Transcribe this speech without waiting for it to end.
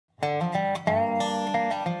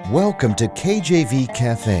Welcome to KJV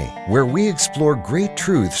Cafe, where we explore great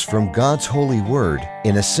truths from God's holy word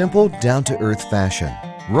in a simple, down-to-earth fashion.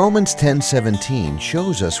 Romans 10:17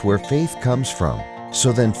 shows us where faith comes from.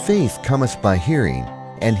 So then faith cometh by hearing,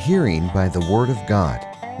 and hearing by the word of God.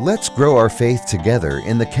 Let's grow our faith together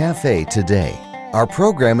in the cafe today. Our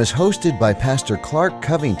program is hosted by Pastor Clark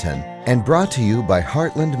Covington and brought to you by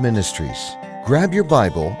Heartland Ministries. Grab your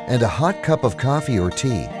Bible and a hot cup of coffee or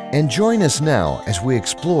tea and join us now as we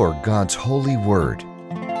explore God's holy word.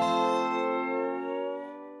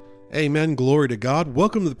 Amen. Glory to God.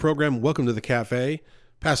 Welcome to the program. Welcome to the cafe.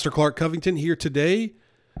 Pastor Clark Covington here today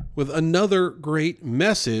with another great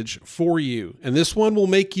message for you. And this one will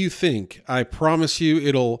make you think. I promise you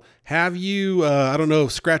it'll have you, I don't know,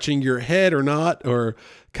 scratching your head or not, or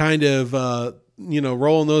kind of,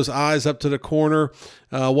 rolling those eyes up to the corner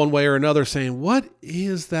one way or another saying, what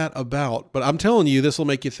is that about? But I'm telling you, this will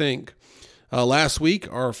make you think. Last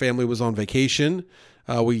week, our family was on vacation.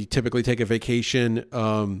 We typically take a vacation,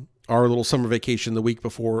 our little summer vacation the week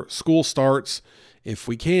before school starts, if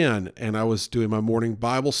we can. And I was doing my morning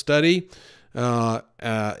Bible study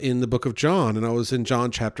in the book of John, and I was in John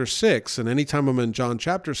chapter 6. And anytime I'm in John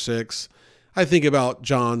chapter 6, I think about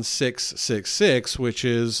John 6:6:6, which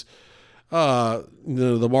is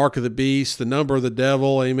the mark of the beast, the number of the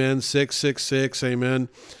devil, amen, 666, amen.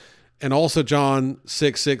 And also John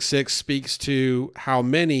 6:6:6 speaks to how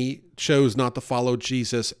many chose not to follow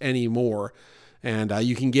Jesus anymore. And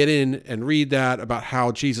you can get in and read that about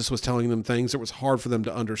how Jesus was telling them things that was hard for them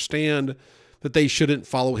to understand, that they shouldn't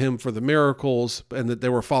follow him for the miracles, and that they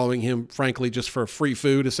were following him, frankly, just for free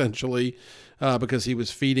food, essentially, because he was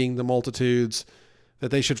feeding the multitudes, that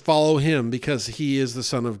they should follow him because he is the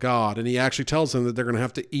Son of God. And he actually tells them that they're going to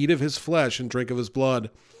have to eat of his flesh and drink of his blood.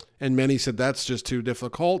 And many said that's just too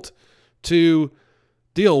difficult to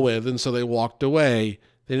deal with, and so they walked away.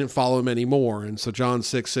 They didn't follow him anymore. And so John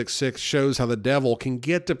 6:6:6 shows how the devil can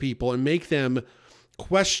get to people and make them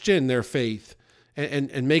question their faith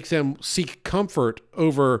and make them seek comfort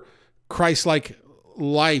over Christ-like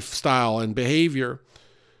lifestyle and behavior.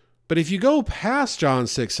 But if you go past John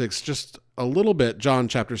 6:6, just a little bit, John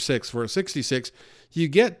chapter 6, verse 66, you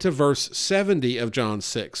get to verse 70 of John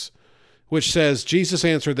 6, which says, Jesus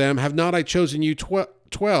answered them, have not I chosen you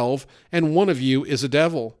 12, and one of you is a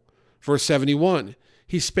devil? Verse 71,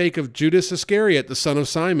 he spake of Judas Iscariot, the son of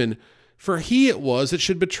Simon, for he it was that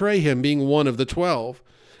should betray him, being one of the 12.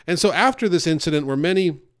 And so after this incident where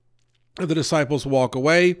many of the disciples walk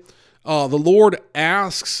away, the Lord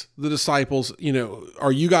asks the disciples,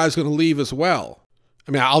 are you guys going to leave as well?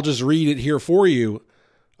 I mean, I'll just read it here for you.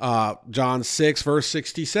 John 6, verse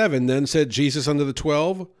 67, then said Jesus unto the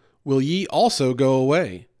 12, will ye also go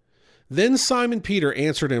away? Then Simon Peter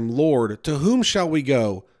answered him, Lord, to whom shall we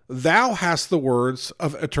go? Thou hast the words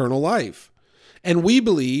of eternal life. And we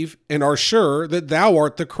believe and are sure that thou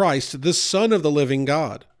art the Christ, the Son of the living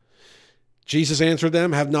God. Jesus answered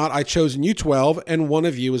them, have not I chosen you 12, and one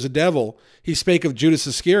of you is a devil? He spake of Judas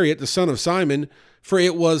Iscariot, the son of Simon, for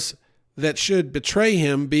it was that should betray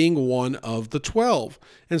him, being one of the 12.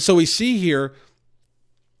 And so we see here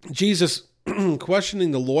Jesus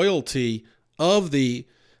questioning the loyalty of the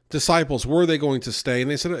disciples. Were they going to stay?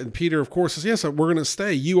 And they said, and Peter, of course, says, yes, we're going to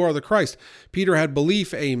stay. You are the Christ. Peter had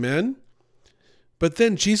belief, amen. But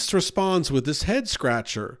then Jesus responds with this head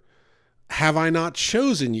scratcher. Have I not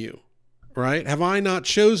chosen you? Right? Have I not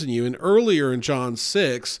chosen you? And earlier in John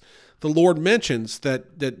 6, the Lord mentions that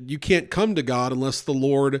you can't come to God unless the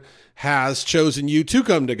Lord has chosen you to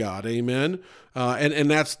come to God. Amen. And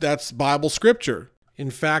that's Bible scripture. In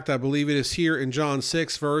fact, I believe it is here in John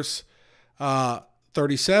 6, verse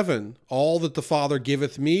 37. All that the Father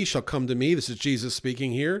giveth me shall come to me. This is Jesus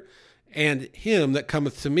speaking here. And him that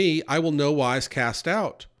cometh to me, I will no wise cast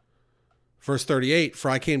out. Verse 38, for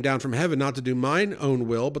I came down from heaven not to do mine own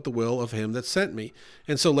will, but the will of him that sent me.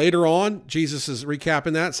 And so later on, Jesus is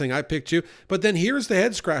recapping that, saying, I picked you. But then here's the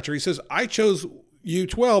head scratcher. He says, I chose you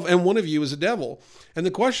 12, and one of you is a devil. And the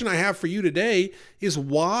question I have for you today is,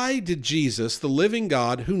 why did Jesus, the living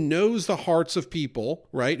God, who knows the hearts of people,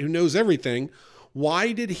 right, who knows everything,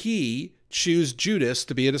 why did he choose Judas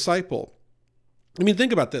to be a disciple? I mean,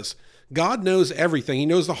 think about this. God knows everything. He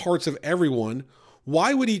knows the hearts of everyone.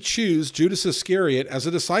 Why would he choose Judas Iscariot as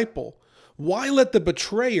a disciple? Why let the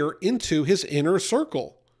betrayer into his inner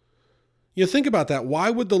circle? Think about that.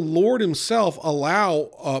 Why would the Lord himself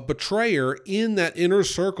allow a betrayer in that inner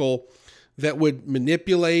circle that would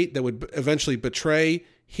manipulate, that would eventually betray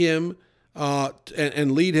him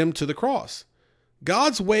and lead him to the cross?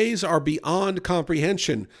 God's ways are beyond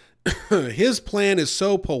comprehension. His plan is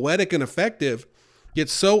so poetic and effective, yet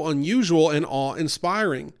so unusual and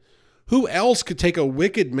awe-inspiring. Who else could take a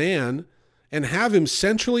wicked man and have him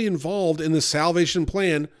centrally involved in the salvation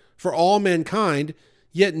plan for all mankind,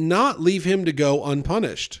 yet not leave him to go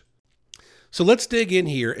unpunished? So let's dig in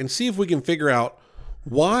here and see if we can figure out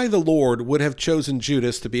why the Lord would have chosen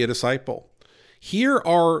Judas to be a disciple. Here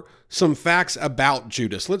are some facts about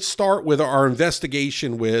Judas. Let's start with our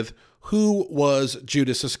investigation with who was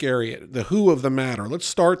Judas Iscariot, the who of the matter. Let's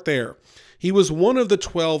start there. He was one of the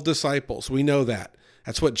 12 disciples. We know that.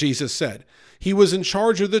 That's what Jesus said. He was in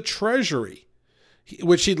charge of the treasury,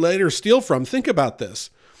 which he'd later steal from. Think about this.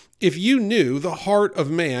 If you knew the heart of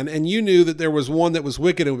man and you knew that there was one that was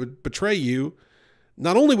wicked and would betray you,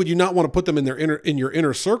 not only would you not want to put them in your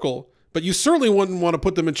inner circle, but you certainly wouldn't want to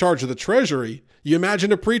put them in charge of the treasury. You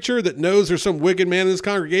imagine a preacher that knows there's some wicked man in his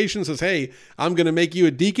congregation says, hey, I'm going to make you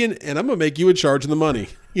a deacon and I'm going to make you in charge of the money.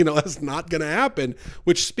 That's not going to happen,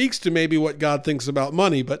 which speaks to maybe what God thinks about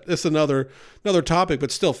money, but it's another topic,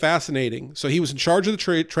 but still fascinating. So he was in charge of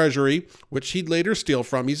the treasury, which he'd later steal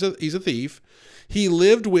from. He's a thief. He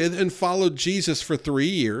lived with and followed Jesus for 3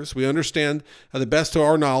 years. We understand the best to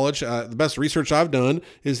our knowledge, the best research I've done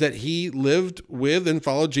is that he lived with and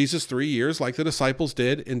followed Jesus 3 years like the disciples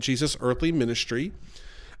did in Jesus' earthly ministry.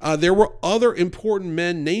 There were other important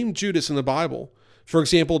men named Judas in the Bible. For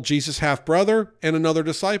example, Jesus' half-brother and another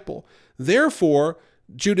disciple. Therefore,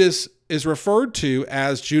 Judas is referred to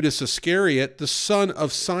as Judas Iscariot, the son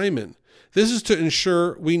of Simon. This is to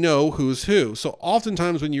ensure we know who's who. So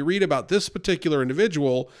oftentimes when you read about this particular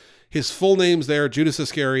individual, his full name's there, Judas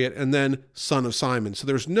Iscariot, and then son of Simon. So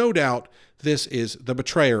there's no doubt this is the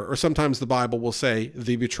betrayer, or sometimes the Bible will say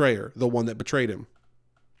the betrayer, the one that betrayed him.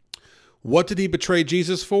 What did he betray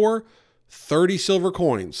Jesus for? 30 silver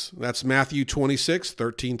coins. That's Matthew 26,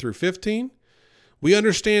 13 through 15. We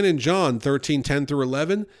understand in John 13, 10 through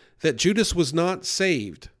 11, that Judas was not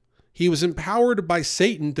saved. He was empowered by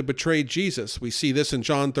Satan to betray Jesus. We see this in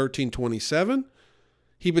John 13, 27.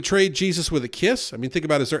 He betrayed Jesus with a kiss. I mean, think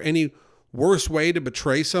about it. Is there any worse way to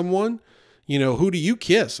betray someone? Who do you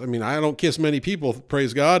kiss? I mean, I don't kiss many people,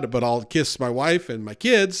 praise God, but I'll kiss my wife and my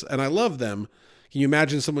kids, and I love them. Can you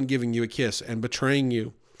imagine someone giving you a kiss and betraying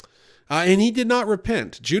you? And he did not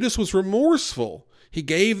repent. Judas was remorseful. He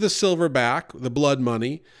gave the silver back, the blood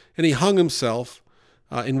money, and he hung himself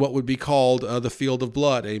in what would be called the field of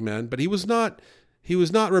blood. Amen. But he was not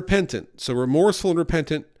repentant. So remorseful and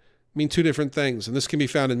repentant mean two different things. And this can be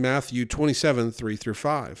found in Matthew 27, 3 through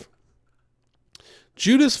 5.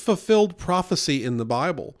 Judas fulfilled prophecy in the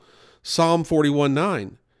Bible. Psalm 41,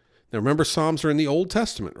 9. Now remember, Psalms are in the Old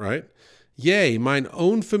Testament, right? Yea, mine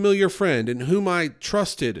own familiar friend, in whom I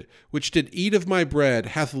trusted, which did eat of my bread,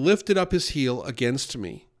 hath lifted up his heel against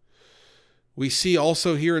me. We see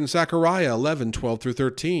also here in Zechariah 11, 12 through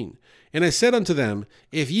 13. And I said unto them,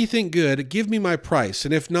 if ye think good, give me my price,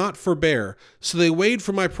 and if not, forbear. So they weighed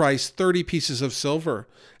for my price 30 pieces of silver.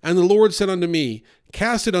 And the Lord said unto me,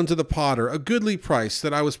 cast it unto the potter, a goodly price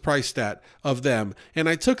that I was priced at of them. And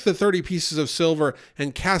I took the 30 pieces of silver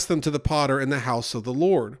and cast them to the potter in the house of the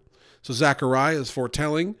Lord. So Zechariah is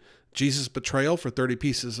foretelling Jesus' betrayal for 30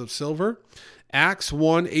 pieces of silver. Acts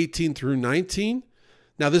 1, 18 through 19.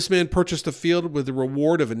 Now this man purchased a field with the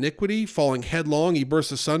reward of iniquity. Falling headlong, he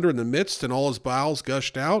burst asunder in the midst, and all his bowels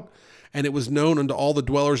gushed out. And it was known unto all the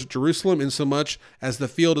dwellers at Jerusalem, insomuch as the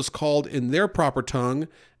field is called in their proper tongue,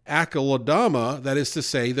 Akeldama, that is to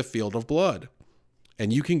say, the field of blood.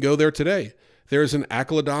 And you can go there today. There is an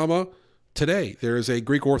Akeldama today. There is a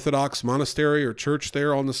Greek Orthodox monastery or church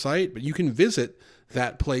there on the site, but you can visit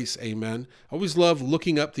that place. Amen. I always love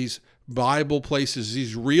looking up these Bible places,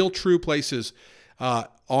 these real true places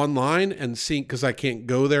online and seeing, because I can't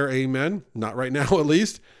go there. Amen. Not right now, at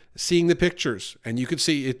least. Seeing the pictures, and you can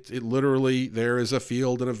see it literally, there is a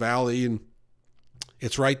field and a valley, and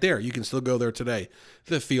it's right there. You can still go there today.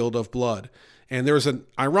 The field of blood. And there's an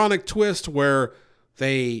ironic twist where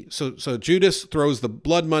so Judas throws the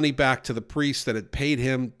blood money back to the priest that had paid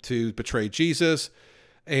him to betray Jesus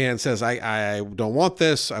and says, I don't want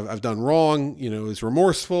this. I've done wrong. Is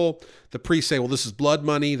remorseful. The priests say, well, this is blood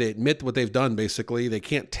money. They admit what they've done, basically. They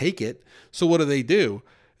can't take it. So what do?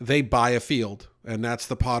 They buy a field, and that's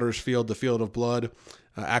the potter's field, the field of blood,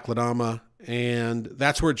 Akeldama, and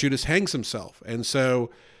that's where Judas hangs himself. And so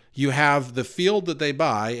you have the field that they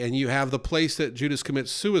buy, and you have the place that Judas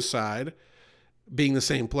commits suicide being the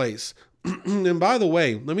same place. And by the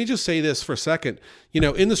way, let me just say this for a second.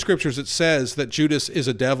 In the scriptures, it says that Judas is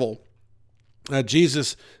a devil.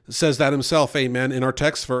 Jesus says that himself, amen, in our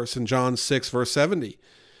text verse in John 6, verse 70.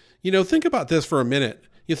 Think about this for a minute.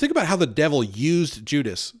 You think about how the devil used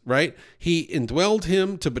Judas, right? He indwelled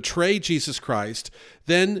him to betray Jesus Christ.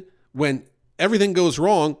 Then when Everything goes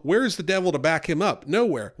wrong. Where's the devil to back him up?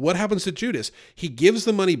 Nowhere. What happens to Judas? He gives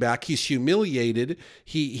the money back. He's humiliated.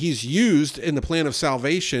 He's used in the plan of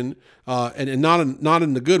salvation, and not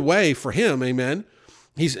in the good way for him. Amen.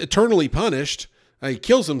 He's eternally punished. He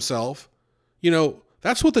kills himself.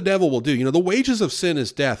 That's what the devil will do. The wages of sin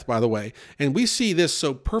is death, by the way. And we see this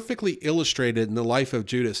so perfectly illustrated in the life of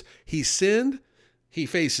Judas. He sinned. He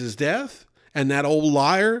faces death. And that old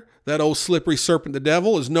liar, that old slippery serpent, the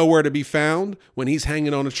devil, is nowhere to be found when he's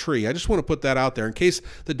hanging on a tree. I just want to put that out there in case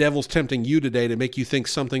the devil's tempting you today to make you think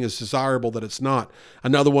something is desirable that it's not.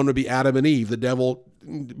 Another one would be Adam and Eve. The devil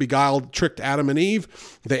tricked Adam and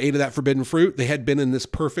Eve. They ate of that forbidden fruit. They had been in this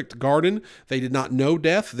perfect garden. They did not know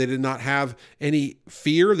death. They did not have any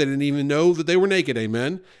fear. They didn't even know that they were naked.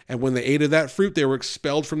 Amen. And when they ate of that fruit, they were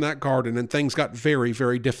expelled from that garden, and things got very,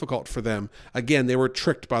 very difficult for them. Again, they were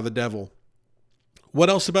tricked by the devil. What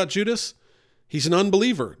else about Judas? He's an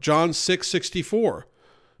unbeliever. John 6:64.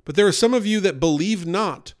 But there are some of you that believe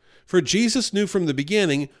not. For Jesus knew from the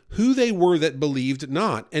beginning who they were that believed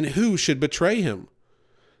not, and who should betray him.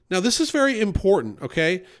 Now, this is very important,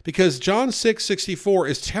 okay? Because John 6:64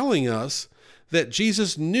 is telling us that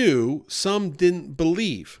Jesus knew some didn't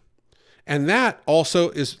believe. And that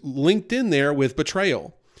also is linked in there with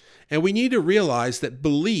betrayal. And we need to realize that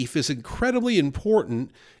belief is incredibly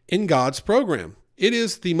important in God's program. It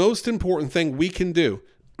is the most important thing we can do,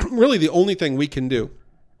 really the only thing we can do.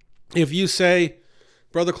 If you say,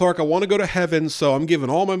 Brother Clark, I want to go to heaven, so I'm giving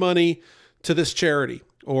all my money to this charity,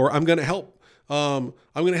 or I'm going to help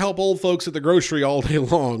old folks at the grocery all day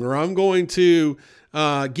long, or I'm going to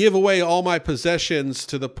give away all my possessions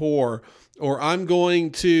to the poor, or I'm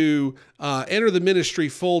going to enter the ministry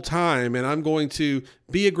full time, and I'm going to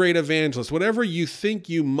be a great evangelist. Whatever you think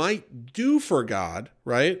you might do for God,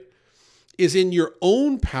 right, is in your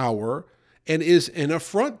own power and is an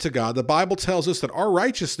affront to God. The Bible tells us that our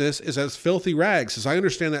righteousness is as filthy rags. As I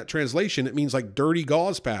understand that translation, it means like dirty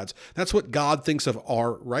gauze pads. That's what God thinks of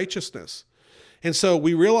our righteousness. And so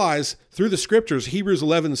we realize through the scriptures, Hebrews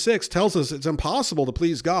 11:6 tells us it's impossible to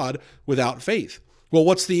please God without faith. Well,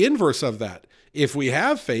 what's the inverse of that? If we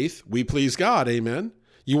have faith, we please God. Amen.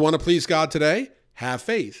 You want to please God today? Have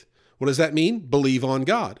faith. What does that mean? Believe on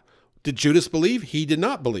God. Did Judas believe? He did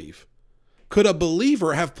not believe. Could a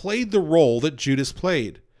believer have played the role that Judas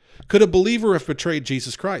played? Could a believer have betrayed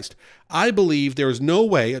Jesus Christ? I believe there is no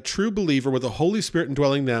way a true believer with the Holy Spirit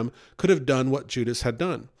indwelling them could have done what Judas had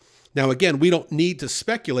done. Now, again, we don't need to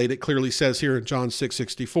speculate. It clearly says here in John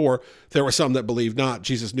 6:64, there were some that believed not.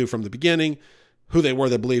 Jesus knew from the beginning who they were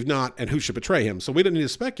that believed not and who should betray him. So we don't need to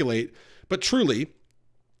speculate. But truly,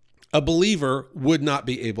 a believer would not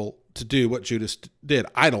be able to do what Judas did.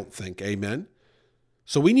 I don't think. Amen.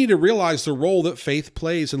 So we need to realize the role that faith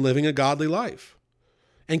plays in living a godly life.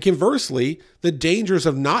 And conversely, the dangers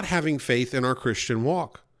of not having faith in our Christian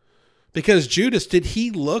walk. Because Judas, did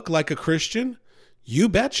he look like a Christian? You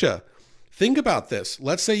betcha. Think about this.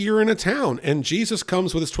 Let's say you're in a town and Jesus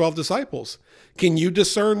comes with his 12 disciples. Can you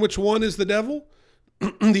discern which one is the devil?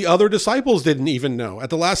 The other disciples didn't even know. At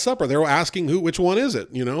the Last Supper, they were asking which one is it,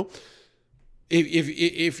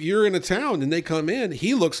 If you're in a town and they come in,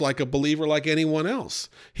 he looks like a believer like anyone else.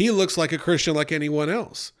 He looks like a Christian like anyone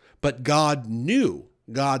else. But God knew.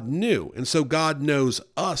 And so God knows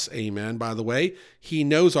us, amen, by the way. He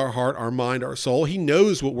knows our heart, our mind, our soul. He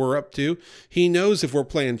knows what we're up to. He knows if we're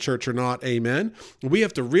playing church or not, amen. We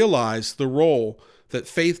have to realize the role that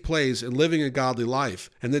faith plays in living a godly life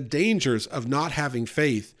and the dangers of not having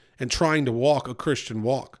faith and trying to walk a Christian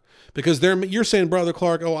walk. Because you're saying, Brother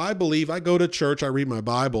Clark, I believe, I go to church, I read my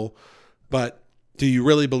Bible, but do you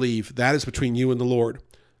really believe? That is between you and the Lord.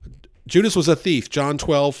 Judas was a thief, John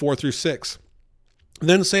 12:4-6.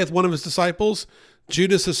 Then saith one of his disciples,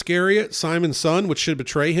 Judas Iscariot, Simon's son, which should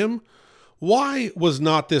betray him, why was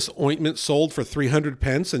not this ointment sold for 300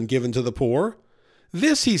 pence and given to the poor?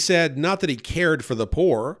 This he said, not that he cared for the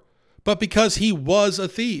poor, but because he was a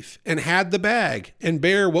thief and had the bag and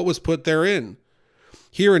bare what was put therein.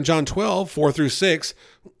 Here in John 12:4-6,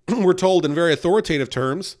 we're told in very authoritative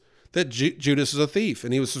terms that Judas is a thief.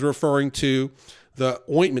 And he was referring to the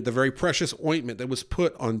ointment, the very precious ointment that was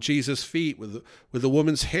put on Jesus' feet with the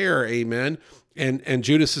woman's hair, amen. And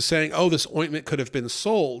Judas is saying, this ointment could have been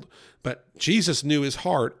sold. But Jesus knew his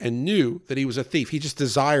heart and knew that he was a thief. He just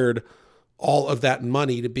desired all of that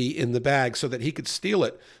money to be in the bag so that he could steal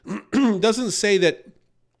it. Doesn't say that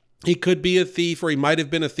he could be a thief or he might have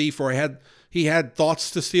been a thief or he had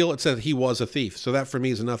thoughts to steal. It said he was a thief. So that for me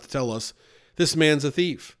is enough to tell us this man's a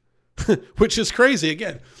thief. which is crazy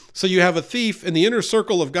again. So you have a thief in the inner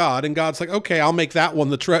circle of God, and God's like, okay, I'll make that one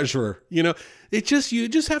the treasurer. You know, you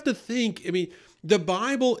just have to think. I mean, the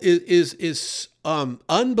Bible is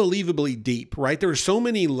unbelievably deep, right? There are so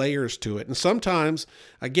many layers to it. And sometimes,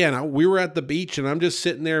 again, we were at the beach and I'm just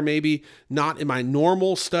sitting there, maybe not in my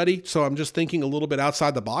normal study. So I'm just thinking a little bit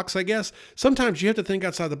outside the box, I guess. Sometimes you have to think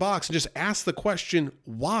outside the box and just ask the question,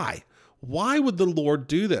 why? Why would the Lord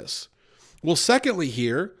do this? Well, secondly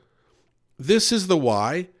here, this is the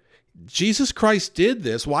why. Jesus Christ did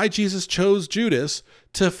this, why Jesus chose Judas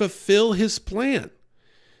to fulfill his plan.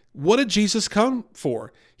 What did Jesus come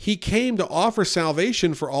for? He came to offer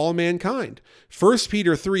salvation for all mankind. 1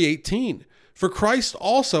 Peter 3:18, for Christ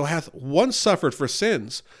also hath once suffered for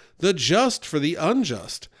sins, the just for the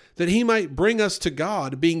unjust, that he might bring us to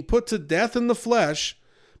God, being put to death in the flesh,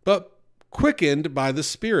 but quickened by the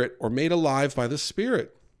Spirit, or made alive by the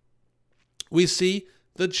Spirit. We see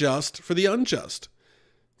the just for the unjust.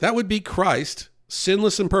 That would be Christ,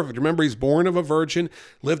 sinless and perfect. Remember, he's born of a virgin,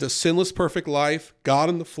 lived a sinless, perfect life, God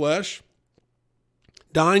in the flesh,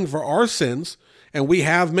 dying for our sins, and we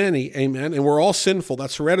have many, amen, and we're all sinful.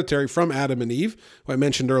 That's hereditary from Adam and Eve, who I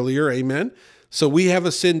mentioned earlier, amen. So we have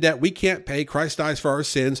a sin debt we can't pay. Christ dies for our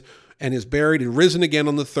sins and is buried and risen again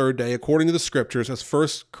on the third day, according to the scriptures, as 1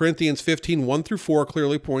 Corinthians 15, 1-4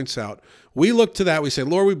 clearly points out. We look to that. We say,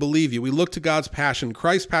 Lord, we believe you. We look to God's passion,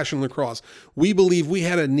 Christ's passion on the cross. We believe we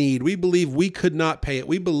had a need. We believe we could not pay it.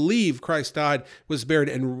 We believe Christ died, was buried,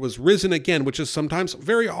 and was risen again, which is sometimes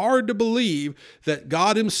very hard to believe that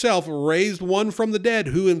God himself raised one from the dead,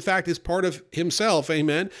 who in fact is part of himself,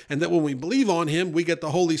 amen, and that when we believe on him, we get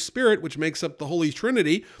the Holy Spirit, which makes up the Holy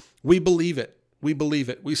Trinity. We believe it. We believe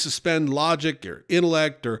it. We suspend logic or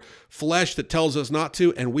intellect or flesh that tells us not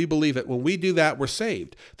to, and we believe it. When we do that, we're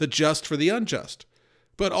saved. The just for the unjust.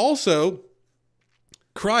 But also,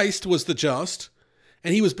 Christ was the just,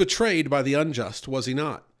 and he was betrayed by the unjust, was he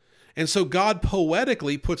not? And so God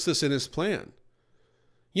poetically puts this in his plan.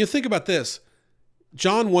 You think about this.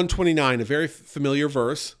 John 1:29, a very familiar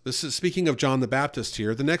verse. This is speaking of John the Baptist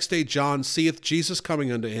here. The next day John seeth Jesus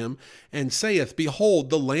coming unto him, and saith, Behold,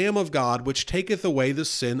 the Lamb of God, which taketh away the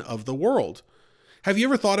sin of the world. Have you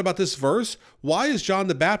ever thought about this verse? Why is John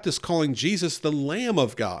the Baptist calling Jesus the Lamb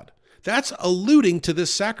of God? That's alluding to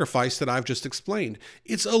this sacrifice that I've just explained.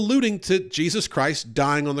 It's alluding to Jesus Christ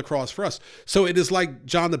dying on the cross for us. So it is like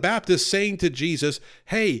John the Baptist saying to Jesus,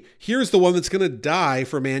 hey, here's the one that's going to die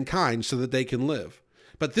for mankind so that they can live.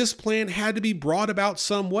 But this plan had to be brought about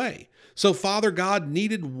some way. So Father God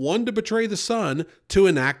needed one to betray the Son to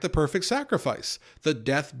enact the perfect sacrifice, the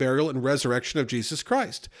death, burial, and resurrection of Jesus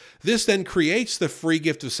Christ. This then creates the free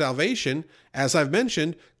gift of salvation, as I've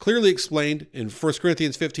mentioned, clearly explained in 1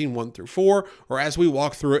 Corinthians 15, 1-4, or as we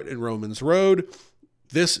walk through it in Romans Road.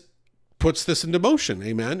 This puts this into motion,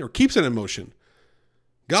 amen, or keeps it in motion.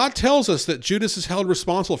 God tells us that Judas is held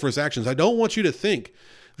responsible for his actions. I don't want you to think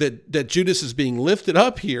that Judas is being lifted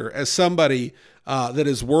up here as somebody that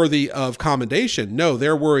is worthy of commendation. No,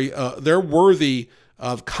 they're worthy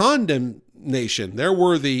of condemnation. They're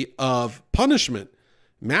worthy of punishment.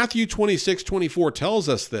 Matthew 26:24 tells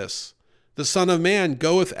us this. The Son of Man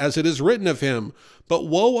goeth as it is written of him, but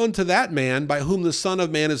woe unto that man by whom the Son of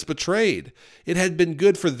Man is betrayed. It had been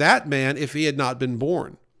good for that man if he had not been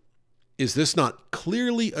born. Is this not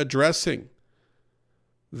clearly addressing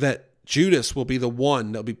that Judas will be the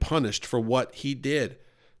one that will be punished for what he did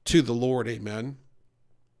to the Lord? Amen.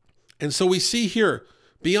 And so we see here,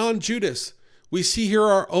 beyond Judas, we see here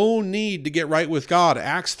our own need to get right with God.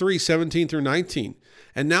 Acts 3:17-19.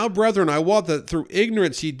 And now, brethren, I wot that through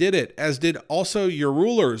ignorance ye did it, as did also your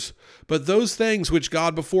rulers. But those things which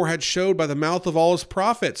God before had showed by the mouth of all his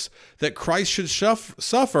prophets, that Christ should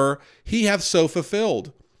suffer, he hath so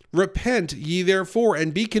fulfilled. Repent ye therefore,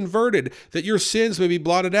 and be converted, that your sins may be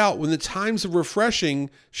blotted out, when the times of refreshing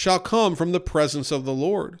shall come from the presence of the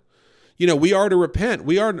Lord. You know, we are to repent.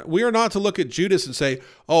 We are not to look at Judas and say,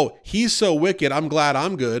 oh, he's so wicked, I'm glad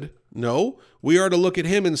I'm good. No, we are to look at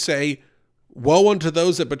him and say, woe unto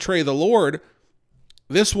those that betray the Lord.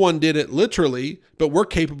 This one did it literally, but we're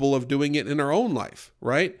capable of doing it in our own life,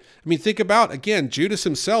 right? I mean, think about, again, Judas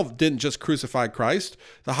himself didn't just crucify Christ.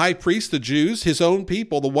 The high priest, the Jews, his own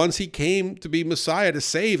people, the ones he came to be Messiah to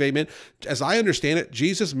save, amen. As I understand it,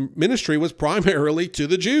 Jesus' ministry was primarily to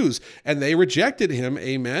the Jews, and they rejected him,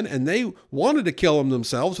 amen, and they wanted to kill him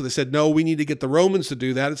themselves, so they said, no, we need to get the Romans to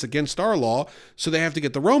do that. It's against our law, so they have to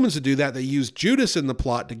get the Romans to do that. They used Judas in the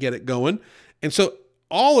plot to get it going, and so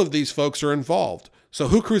all of these folks are involved. So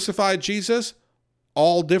who crucified Jesus?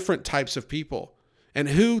 All different types of people. And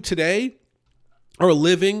who today or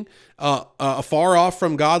living afar off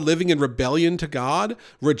from God, living in rebellion to God,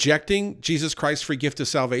 rejecting Jesus Christ's free gift of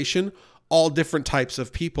salvation, all different types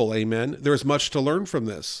of people, amen. There's much to learn from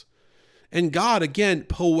this. And God, again,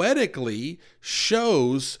 poetically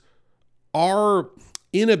shows our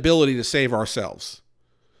inability to save ourselves.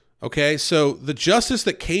 Okay, so the justice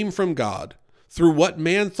that came from God through what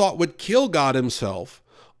man thought would kill God himself,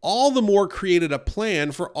 all the more created a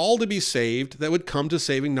plan for all to be saved that would come to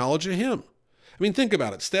saving knowledge of him. I mean, think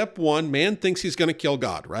about it. Step one, man thinks he's going to kill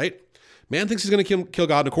God, right? Man thinks he's going to kill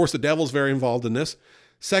God. Of course, the devil's very involved in this.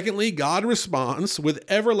 Secondly, God responds with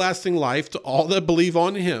everlasting life to all that believe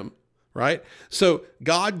on him, right? So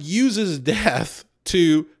God uses death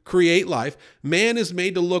to create life. Man is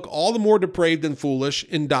made to look all the more depraved and foolish,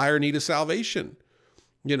 in dire need of salvation.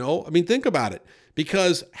 You know, I mean, think about it.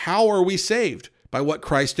 Because how are we saved? By what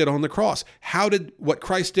Christ did on the cross. How did what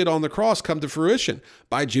Christ did on the cross come to fruition?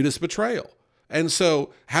 By Judas' betrayal. And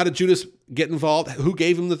so how did Judas get involved? Who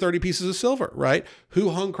gave him the 30 pieces of silver, right?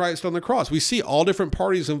 Who hung Christ on the cross? We see all different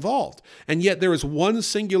parties involved. And yet there is one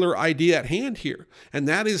singular idea at hand here, and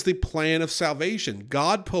that is the plan of salvation.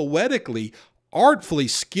 God poetically, artfully,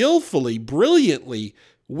 skillfully, brilliantly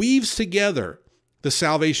weaves together the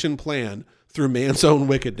salvation plan through man's own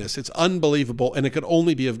wickedness. It's unbelievable, and it could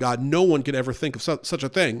only be of God. No one could ever think of such a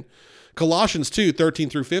thing. Colossians 2:13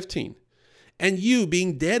 through 15. And you,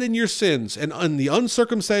 being dead in your sins and in the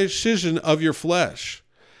uncircumcision of your flesh,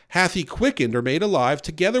 hath he quickened or made alive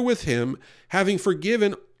together with him, having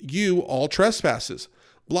forgiven you all trespasses,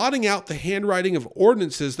 blotting out the handwriting of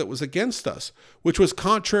ordinances that was against us, which was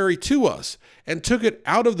contrary to us, and took it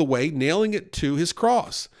out of the way, nailing it to his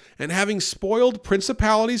cross. And having spoiled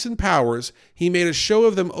principalities and powers, he made a show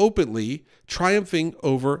of them openly, triumphing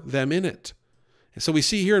over them in it. And so we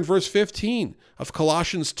see here in verse 15 of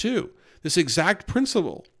Colossians 2, this exact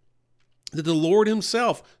principle, that the Lord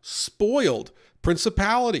himself spoiled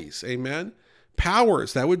principalities, amen,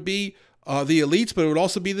 powers. That would be the elites, but it would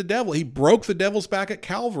also be the devil. He broke the devil's back at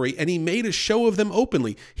Calvary, and he made a show of them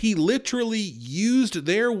openly. He literally used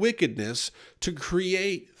their wickedness to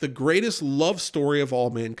create the greatest love story of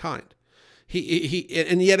all mankind.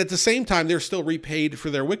 And yet at the same time, they're still repaid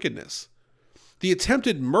for their wickedness. The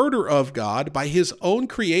attempted murder of God by his own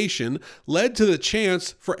creation led to the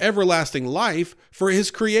chance for everlasting life for his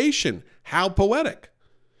creation. How poetic.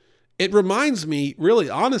 It reminds me, really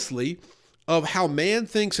honestly, of how man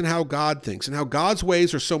thinks and how God thinks, and how God's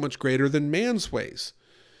ways are so much greater than man's ways.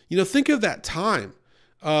 You know, think of that time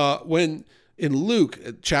when in Luke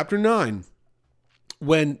chapter 9,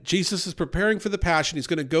 when Jesus is preparing for the Passion, he's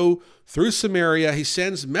going to go through Samaria. He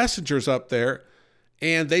sends messengers up there,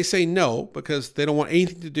 and they say no, because they don't want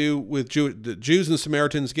anything to do with the Jews and the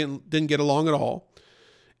Samaritans didn't get along at all.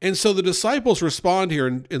 And so the disciples respond here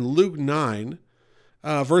in Luke 9,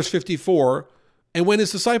 verse 54. And when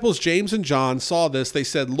his disciples James and John saw this, they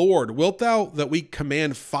said, Lord, wilt thou that we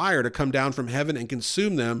command fire to come down from heaven and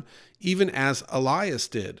consume them, even as Elias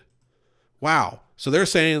did? Wow. So they're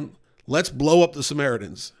saying, let's blow up the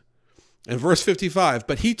Samaritans. And verse 55,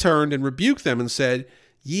 but he turned and rebuked them and said,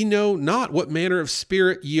 Ye know not what manner of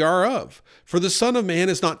spirit ye are of, for the Son of Man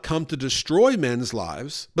is not come to destroy men's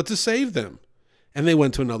lives, but to save them. And they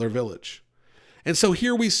went to another village. And so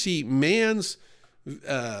here we see man's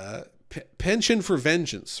penchant for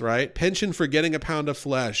vengeance, right? Penchant for getting a pound of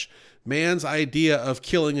flesh, man's idea of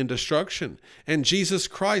killing and destruction, and Jesus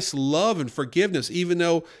Christ's love and forgiveness, even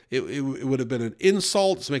though it would have been an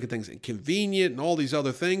insult, it's making things inconvenient and all these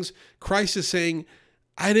other things. Christ is saying,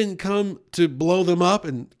 I didn't come to blow them up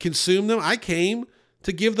and consume them. I came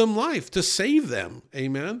to give them life, to save them.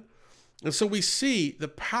 Amen. And so we see the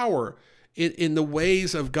power in the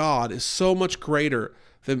ways of God is so much greater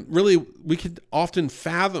than really we could often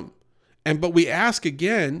fathom. But we ask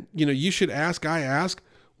again, you should ask, I ask,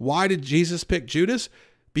 why did Jesus pick Judas?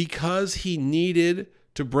 Because he needed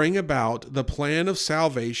to bring about the plan of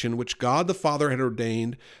salvation, which God the Father had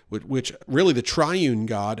ordained, which really the triune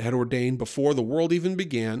God had ordained before the world even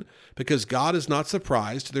began, because God is not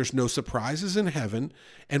surprised. There's no surprises in heaven,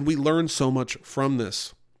 and we learn so much from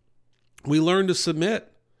this. We learn to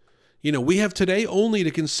submit. We have today only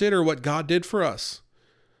to consider what God did for us.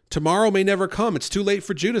 Tomorrow may never come. It's too late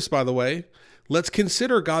for Judas, by the way. Let's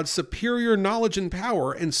consider God's superior knowledge and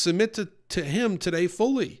power and submit to him today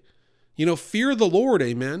fully. Fear the Lord,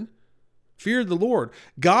 amen. Fear the Lord.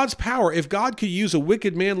 God's power, if God could use a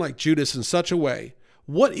wicked man like Judas in such a way,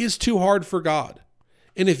 what is too hard for God?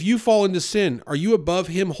 And if you fall into sin, are you above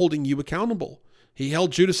him holding you accountable? He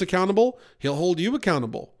held Judas accountable. He'll hold you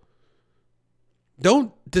accountable.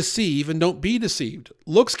 Don't deceive and don't be deceived.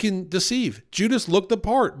 Looks can deceive. Judas looked the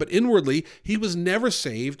part, but inwardly he was never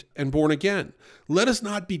saved and born again. Let us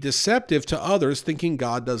not be deceptive to others thinking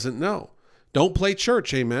God doesn't know. Don't play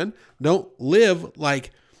church, amen? Don't live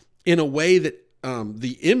like in a way that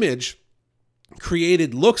the image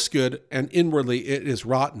created looks good and inwardly it is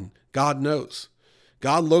rotten. God knows.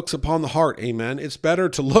 God looks upon the heart, amen? It's better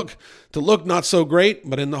to look not so great,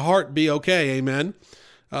 but in the heart be okay, amen?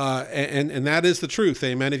 And that is the truth,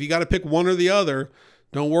 amen? If you got to pick one or the other,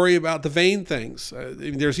 don't worry about the vain things.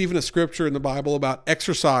 There's even a scripture in the Bible about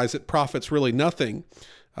exercise that profits really nothing,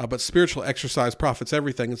 but spiritual exercise profits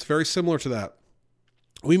everything. It's very similar to that.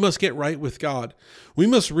 We must get right with God. We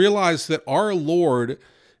must realize that our Lord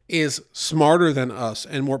is smarter than us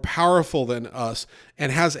and more powerful than us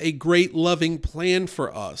and has a great loving plan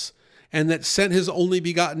for us, and that sent his only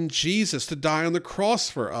begotten Jesus to die on the cross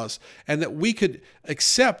for us, and that we could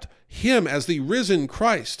accept him as the risen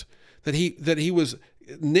Christ, that he was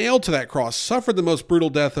nailed to that cross, suffered the most brutal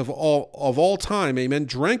death of all time, amen,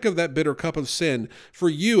 drank of that bitter cup of sin for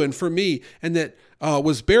you and for me, and that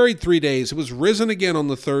was buried 3 days, it was risen again on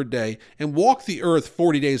the third day, and walked the earth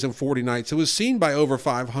 40 days and 40 nights. It was seen by over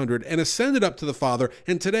 500, and ascended up to the Father,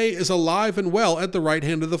 and today is alive and well at the right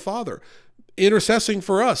hand of the Father, intercessing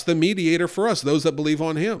for us, the mediator for us, those that believe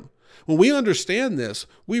on him. When we understand this,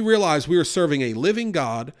 we realize we are serving a living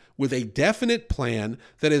God with a definite plan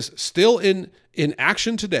that is still in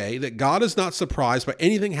action today, that God is not surprised by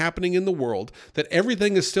anything happening in the world, that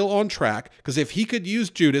everything is still on track, because if he could use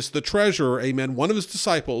Judas, the treasurer, amen, one of his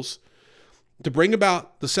disciples, to bring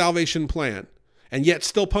about the salvation plan, and yet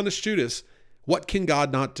still punish Judas, what can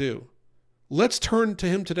God not do? Let's turn to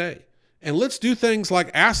him today, and let's do things like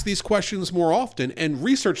ask these questions more often and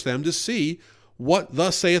research them to see what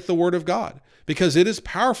thus saith the word of God, because it is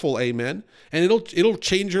powerful, amen, and it'll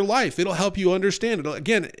change your life. It'll help you understand. It'll,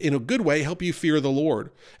 again, in a good way, help you fear the Lord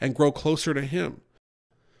and grow closer to him.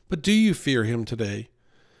 But do you fear him today?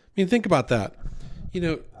 I mean, think about that. You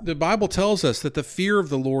know, the Bible tells us that the fear of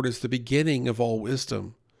the Lord is the beginning of all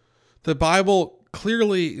wisdom. The Bible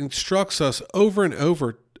clearly instructs us over and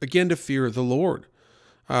over again to fear the Lord.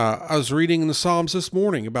 I was reading in the Psalms this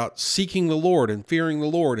morning about seeking the Lord and fearing the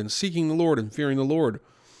Lord and seeking the Lord and fearing the Lord.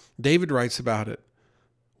 David writes about it.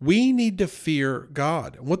 We need to fear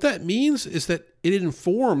God. And what that means is that it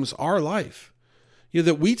informs our life. You know,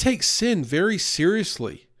 that we take sin very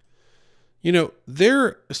seriously. You know,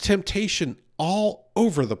 there is temptation all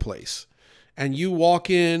over the place. And you walk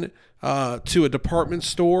in to a department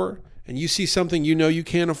store and you see something you know you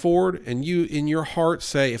can't afford, and you in your heart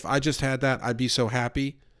say, if I just had that, I'd be so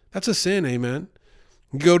happy. That's a sin, amen.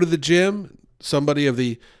 You go to the gym, somebody of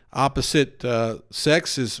the opposite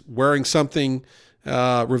sex is wearing something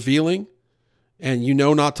revealing, and you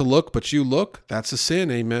know not to look, but you look. That's a sin,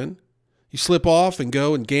 amen. You slip off and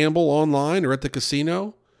go and gamble online or at the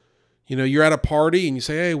casino. You know, you're at a party and you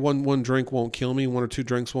say, hey, one drink won't kill me, 1 or 2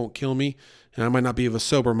 drinks won't kill me, and I might not be of a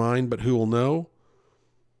sober mind, but who will know?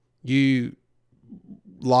 You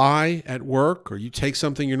lie at work, or you take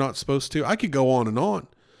something you're not supposed to. I could go on and on.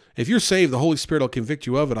 If you're saved, the Holy Spirit will convict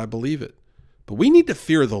you of it. I believe it. But we need to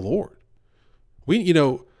fear the Lord.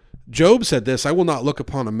 Job said this, I will not look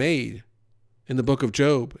upon a maid, in the book of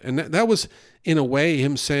Job. And that was, in a way,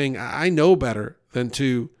 him saying, I know better than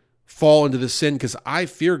to fall into the sin because I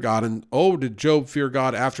fear God. And oh, did Job fear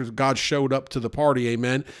God after God showed up to the party,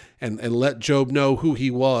 amen, and let Job know who he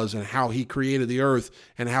was and how he created the earth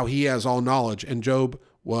and how he has all knowledge. And Job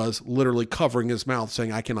was literally covering his mouth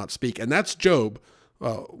saying, I cannot speak. And that's Job,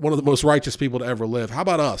 one of the most righteous people to ever live. How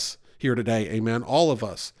about us here today, amen, all of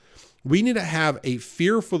us? We need to have a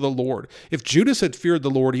fear for the Lord. If Judas had feared the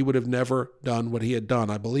Lord, he would have never done what he had done.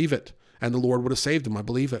 I believe it. And the Lord would have saved him. I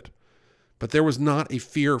believe it. But there was not a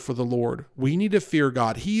fear for the Lord. We need to fear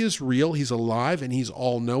God. He is real. He's alive and he's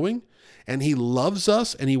all-knowing. And he loves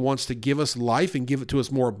us and he wants to give us life and give it to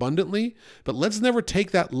us more abundantly. But let's never take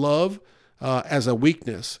that love as a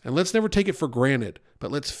weakness. And let's never take it for granted. But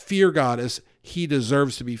let's fear God as he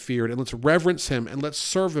deserves to be feared. And let's reverence him and let's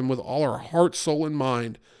serve him with all our heart, soul, and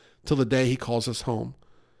mind till the day he calls us home.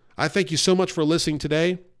 I thank you so much for listening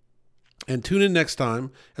today, and tune in next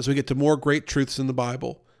time as we get to more great truths in the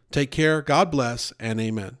Bible. Take care, God bless, and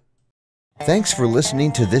amen. Thanks for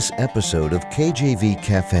listening to this episode of KJV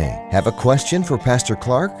Cafe. Have a question for Pastor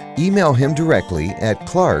Clark? Email him directly at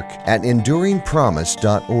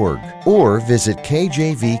clark@enduringpromise.org or visit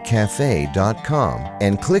kjvcafe.com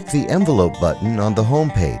and click the envelope button on the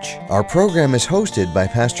homepage. Our program is hosted by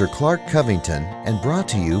Pastor Clark Covington and brought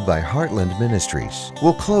to you by Heartland Ministries.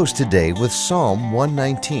 We'll close today with Psalm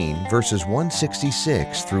 119, verses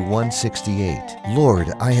 166 through 168.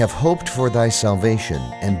 Lord, I have hoped for thy salvation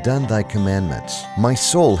and done thy commandments. My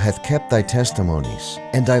soul hath kept thy testimonies,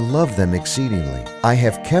 and I love them exceedingly. I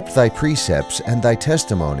have kept thy precepts and thy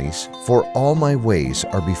testimonies, for all my ways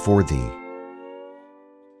are before thee.